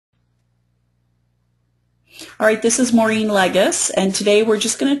All right, this is Maureen Legas, and today we're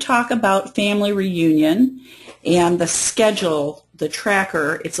just going to talk about family reunion and the schedule, the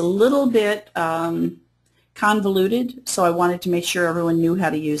tracker. It's a little bit convoluted, so I wanted to make sure everyone knew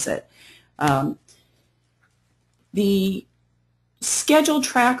how to use it. The schedule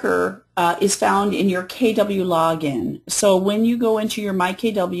tracker is found in your KW login. So when you go into your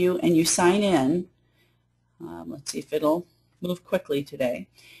MyKW and you sign in, let's see if it'll move quickly today.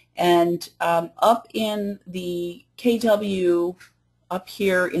 And up in the KW, up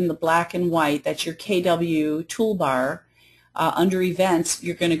here in the black and white, that's your KW toolbar. Under events,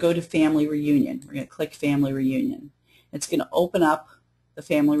 you're going to go to family reunion. We're going to click family reunion. It's going to open up the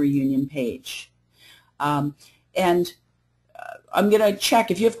family reunion page. I'm going to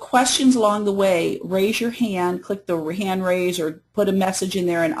check. If you have questions along the way, raise your hand, click the hand raise, or put a message in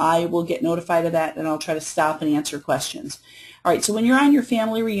there, and I will get notified of that, and I'll try to stop and answer questions. All right, so when you're on your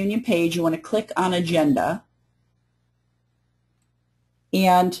family reunion page, you want to click on Agenda.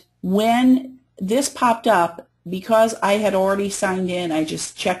 And when this popped up, because I had already signed in, I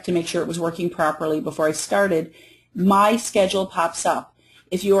just checked to make sure it was working properly before I started, my schedule pops up.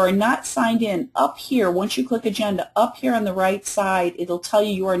 If you are not signed in, up here, once you click Agenda, up here on the right side, it'll tell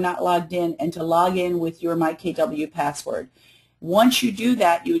you you are not logged in and to log in with your MyKW password. Once you do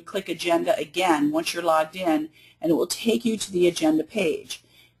that, you would click Agenda again once you're logged in, and it will take you to the Agenda page.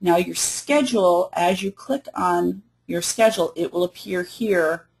 Now your schedule, as you click on your schedule, it will appear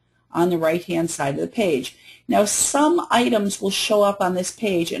here on the right-hand side of the page. Now some items will show up on this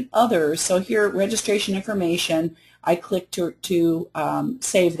page and others, so here, registration information, I click to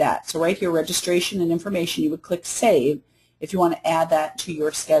save that. So right here, registration and information, you would click Save if you want to add that to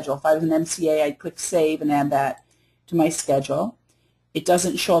your schedule. If I was an MCA, I'd click Save and add that to my schedule. It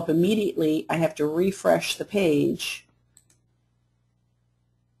doesn't show up immediately. I have to refresh the page,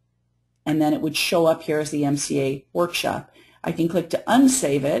 and then it would show up here as the MCA workshop. I can click to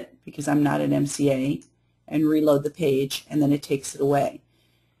unsave it because I'm not an MCA and reload the page, and then it takes it away.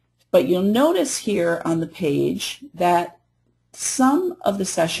 But you'll notice here on the page that some of the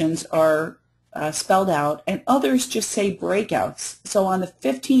sessions are spelled out and others just say breakouts. So on the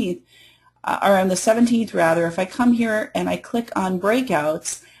 15th, or on the 17th rather, if I come here and I click on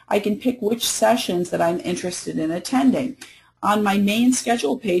breakouts, I can pick which sessions that I'm interested in attending. On my main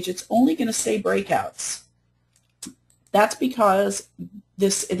schedule page, it's only going to say breakouts. That's because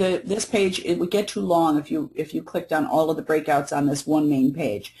this page, it would get too long if you clicked on all of the breakouts on this one main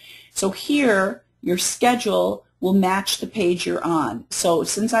page. So here, your schedule will match the page you're on. So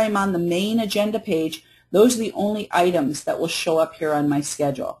since I am on the main agenda page, those are the only items that will show up here on my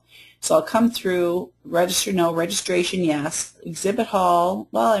schedule. So I'll come through, register no, registration yes, exhibit hall,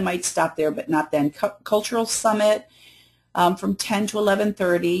 well I might stop there but not then, cultural summit from 10 to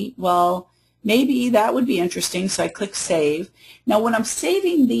 11:30, well maybe that would be interesting, so I click Save. Now when I'm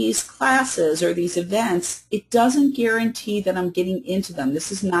saving these classes or these events, it doesn't guarantee that I'm getting into them.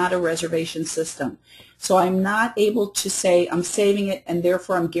 This is not a reservation system. So I'm not able to say I'm saving it and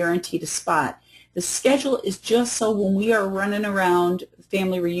therefore I'm guaranteed a spot. The schedule is just so when we are running around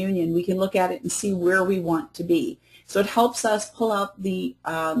family reunion, we can look at it and see where we want to be. So it helps us pull out the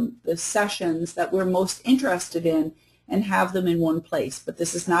sessions that we're most interested in and have them in one place. But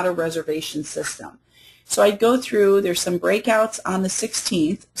this is not a reservation system. So I go through, there's some breakouts on the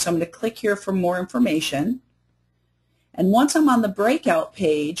 16th, so I'm going to click here for more information. And once I'm on the breakout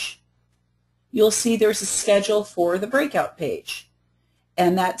page, you'll see there's a schedule for the breakout page.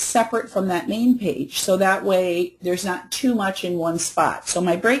 And that's separate from that main page, so that way there's not too much in one spot. So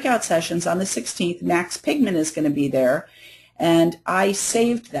my breakout sessions on the 16th, Max Pigment is going to be there, and I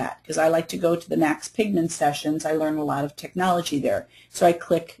saved that because I like to go to the Max Pigment sessions. I learn a lot of technology there. So I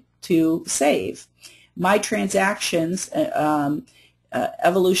click to save. My transactions,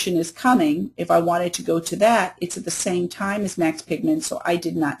 Evolution is coming. If I wanted to go to that, it's at the same time as Max Pigment, so I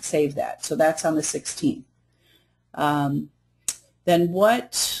did not save that. So that's on the 16th. Then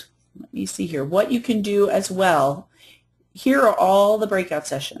let me see here, what you can do as well. Here are all the breakout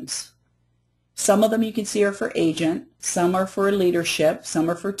sessions. Some of them you can see are for agent, some are for leadership,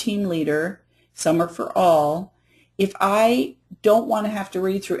 some are for team leader, some are for all. If I don't want to have to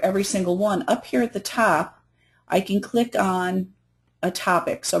read through every single one, up here at the top, I can click on a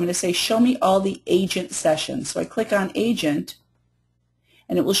topic. So I'm going to say, show me all the agent sessions. So I click on agent,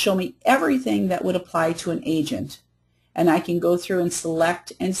 and it will show me everything that would apply to an agent. And I can go through and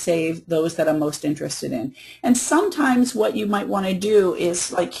select and save those that I'm most interested in. And sometimes what you might want to do is,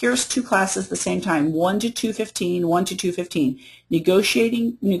 like, here's two classes at the same time, 1 to 215, 1 to 215.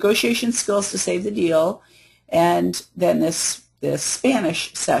 Negotiation skills to save the deal, and then this this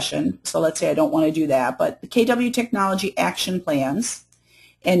Spanish session. So let's say I don't want to do that, but the KW Technology Action Plans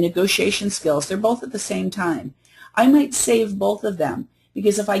and Negotiation Skills, they're both at the same time. I might save both of them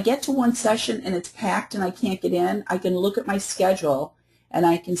because if I get to one session and it's packed and I can't get in, I can look at my schedule and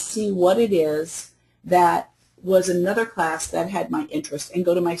I can see what it is that was another class that had my interest and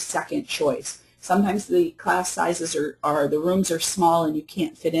go to my second choice. Sometimes the class sizes are the rooms are small and you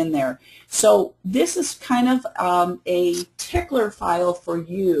can't fit in there. So this is kind of a tickler file for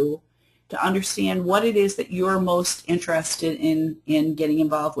you to understand what it is that you're most interested in getting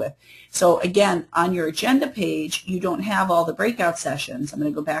involved with. So again, on your agenda page, you don't have all the breakout sessions. I'm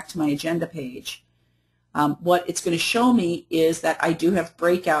going to go back to my agenda page. What it's going to show me is that I do have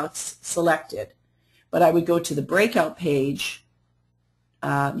breakouts selected. But I would go to the breakout page.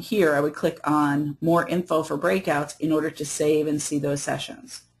 Here, I would click on more info for breakouts in order to save and see those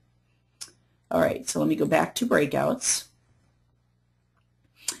sessions. All right, so let me go back to breakouts.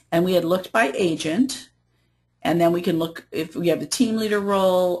 And we had looked by agent, and then we can look if we have the team leader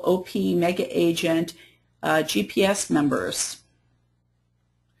role, OP, mega agent, GPS members.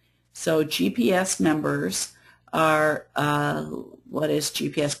 So GPS members are, what is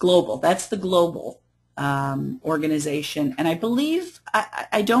GPS? Global. That's the global organization. And I believe,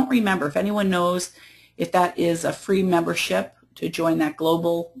 I don't remember, if anyone knows if that is a free membership to join that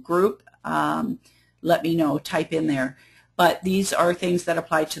global group, let me know, type in there. But these are things that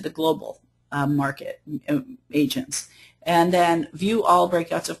apply to the global market agents. And then view all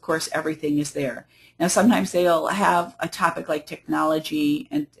breakouts, of course, everything is there. Now sometimes they'll have a topic like technology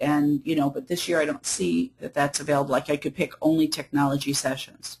and you know, but this year I don't see that that's available. Like I could pick only technology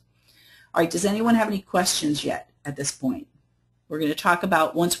sessions. All right, does anyone have any questions yet at this point? We're going to talk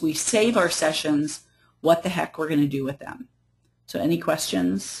about once we save our sessions, what the heck we're going to do with them. So any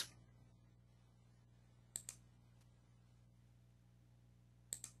questions?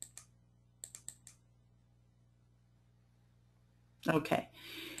 Okay.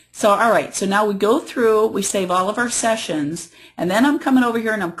 So, all right, so now we go through, we save all of our sessions, and then I'm coming over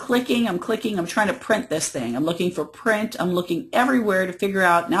here and I'm clicking, I'm trying to print this thing. I'm looking for print. I'm looking everywhere to figure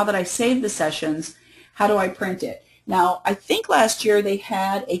out, now that I saved the sessions, how do I print it? Now, I think last year they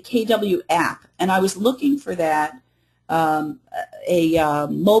had a KW app, and I was looking for that, a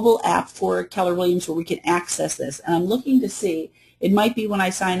mobile app for Keller Williams where we can access this, and I'm looking to see, it might be when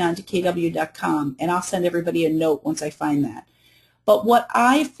I sign on to kw.com, and I'll send everybody a note once I find that. But what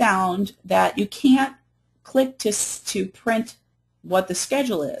I found that you can't click to print what the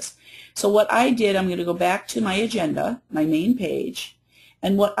schedule is. So what I did, I'm going to go back to my agenda, my main page,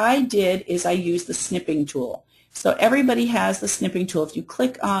 and what I did is I used the snipping tool. So everybody has the snipping tool. If you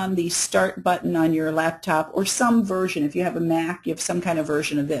click on the start button on your laptop or some version, if you have a Mac, you have some kind of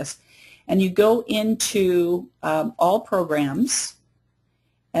version of this, and you go into all programs,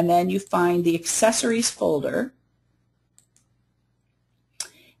 and then you find the accessories folder.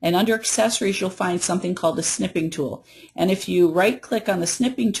 And under accessories, you'll find something called the snipping tool. And if you right-click on the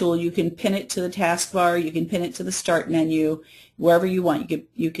snipping tool, you can pin it to the taskbar, you can pin it to the start menu, wherever you want.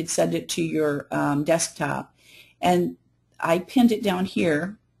 You could send it to your desktop. And I pinned it down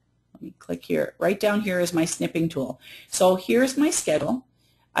here. Let me click here. Right down here is my snipping tool. So here's my schedule.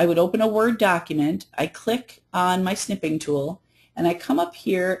 I would open a Word document. I click on my snipping tool, and I come up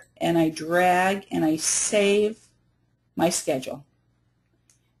here, and I drag, and I save my schedule.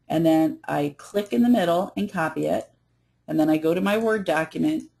 And then I click in the middle and copy it, and then I go to my Word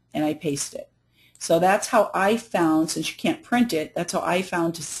document and I paste it. So that's how I found, since you can't print it, that's how I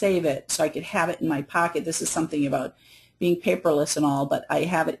found to save it so I could have it in my pocket. This is something about being paperless and all, but I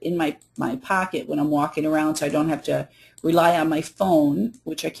have it in my pocket when I'm walking around so I don't have to rely on my phone,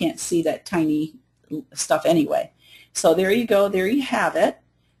 which I can't see that tiny stuff anyway. So there you go, there you have it,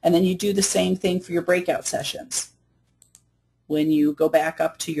 and then you do the same thing for your breakout sessions. When you go back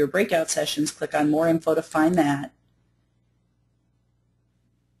up to your breakout sessions, click on more info to find that.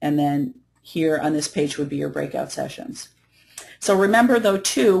 And then here on this page would be your breakout sessions. So remember though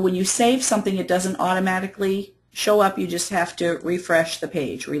too, when you save something, it doesn't automatically show up. You just have to refresh the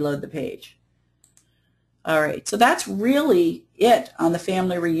page, reload the page. All right, so that's really it on the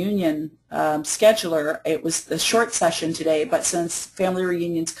family reunion scheduler. It was the short session today, but since family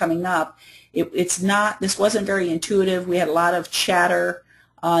reunion's coming up, this wasn't very intuitive. We had a lot of chatter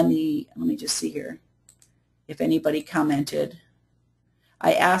on the, let me just see here if anybody commented.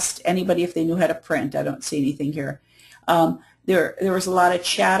 I asked anybody if they knew how to print. I don't see anything here. There was a lot of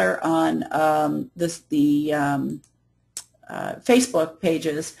chatter on Facebook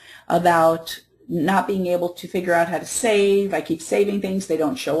pages about not being able to figure out how to save. I keep saving things, they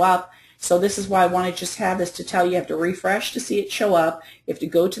don't show up. So this is why I want to just have this to tell you have to refresh to see it show up. You have to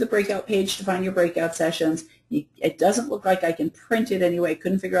go to the breakout page to find your breakout sessions. It doesn't look like I can print it anyway. I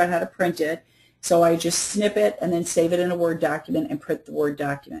couldn't figure out how to print it. So I just snip it and then save it in a Word document and print the Word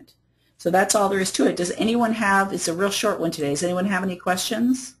document. So that's all there is to it. Does anyone have, it's a real short one today, does anyone have any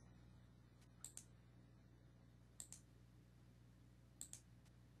questions?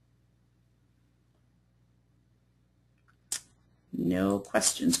 No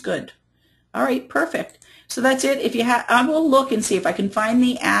questions. Good. All right, perfect. So that's it. If you have, I will look and see if I can find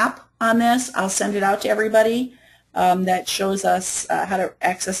the app on this. I'll send it out to everybody that shows us how to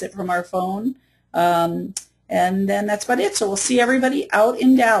access it from our phone. And then that's about it. So we'll see everybody out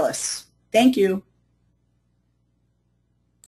in Dallas. Thank you.